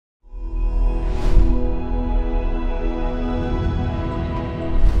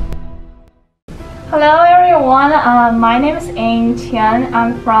Hello everyone, my name is Ying Qian.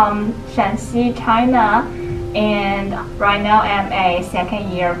 I'm from Shanxi, China, and right now I'm a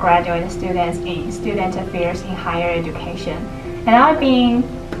second-year graduate student in Student Affairs in Higher Education, and I've been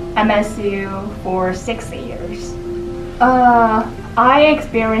MSU for 6 years. I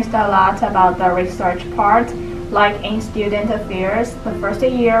experienced a lot about the research part. Like in Student Affairs, the first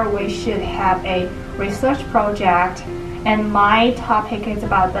year we should have a research project. And my topic is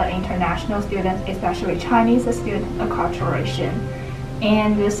about the international students, especially Chinese student acculturation.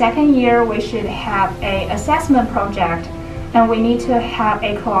 And the second year, we should have an assessment project, and we need to have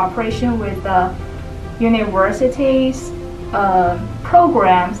a cooperation with the universities,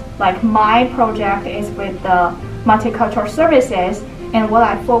 programs. Like my project is with the Multicultural Services, and what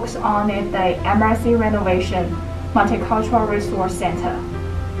I focus on is the MRC renovation, Multicultural Resource Center.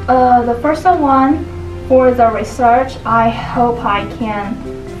 The first one, for the research, I hope I can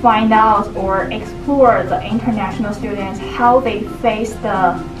find out or explore the international students, how they face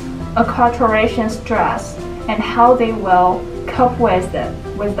the acculturation stress and how they will cope with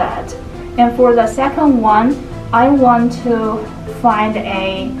that. And for the second one, I want to find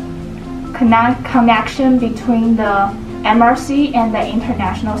a connection between the MRC and the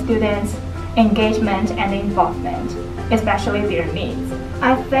international students' engagement and involvement, especially their needs.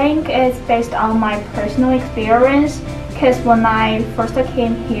 I think it's based on my personal experience, because when I first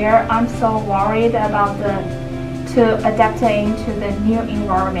came here, I'm so worried about to adapt into the new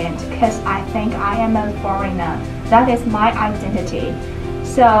environment, because I think I am a foreigner. That is my identity.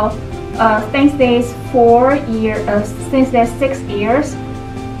 So since these 6 years,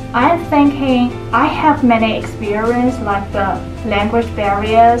 I'm thinking I have many experience like the language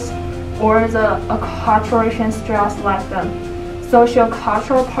barriers or the acculturation stress, like the social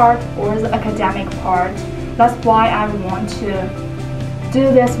cultural part or the academic part. That's why I want to do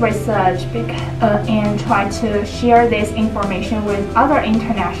this research and try to share this information with other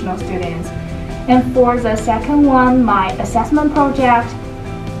international students. And for the second one, my assessment project,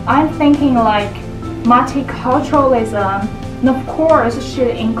 I'm thinking like multiculturalism, and of course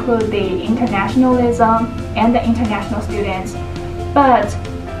should include the internationalism and the international students. But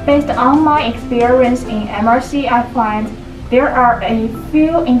based on my experience in MRC, I find there are a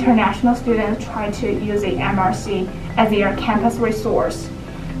few international students try to use the MRC as their campus resource.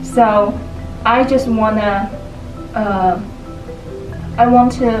 So I just want to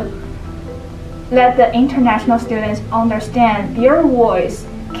let the international students understand their voice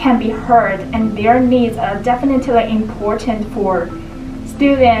can be heard and their needs are definitely important for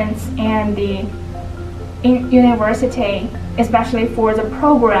students and the university, especially for the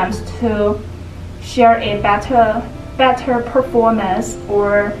programs to share a better performance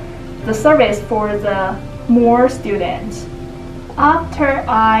or the service for the more students. After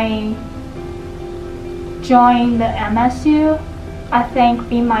I joined the MSU, I think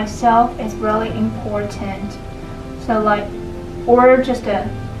being myself is really important. So or just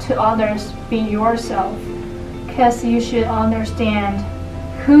to others, be yourself, because you should understand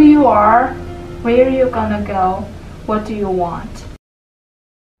who you are, where you're gonna go, what do you want.